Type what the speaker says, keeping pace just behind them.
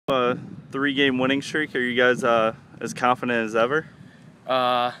3-game winning streak. Are you guys as confident as ever?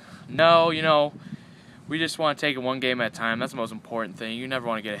 No, we just want to take it one game at a time. That's the most important thing. You never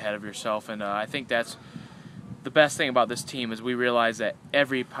want to get ahead of yourself, and I think that's the best thing about this team is we realize that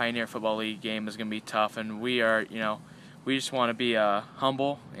every Pioneer Football League game is going to be tough, and we just want to be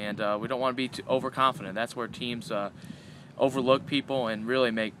humble, and we don't want to be too overconfident. That's where teams overlook people and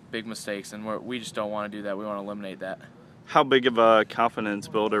really make big mistakes, and we just don't want to do that. We want to eliminate that. How big of a confidence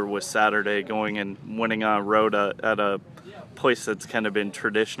builder was Saturday going and winning on road at a place that's kind of been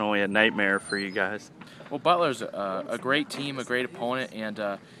traditionally a nightmare for you guys? Well, Butler's a great team, a great opponent,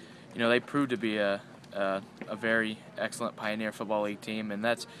 and they proved to be a very excellent Pioneer Football League team, and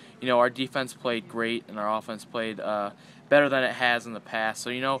that's our defense played great and our offense played better than it has in the past.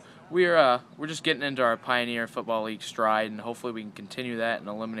 So we're just getting into our Pioneer Football League stride, and hopefully we can continue that and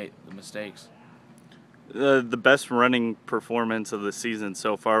eliminate the mistakes. The best running performance of the season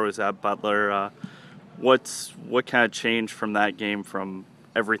so far was at Butler. What kind of changed from that game from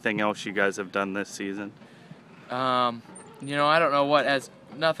everything else you guys have done this season? I don't know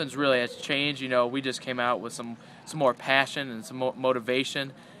nothing's really has changed. We just came out with some more passion and some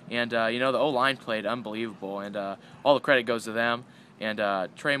motivation, and the O-line played unbelievable, and all the credit goes to them. And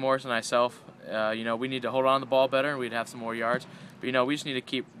Trey Morris and myself, we need to hold on to the ball better, and we'd have some more yards. But we just need to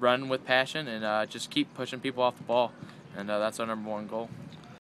keep running with passion and just keep pushing people off the ball, and that's our #1 goal.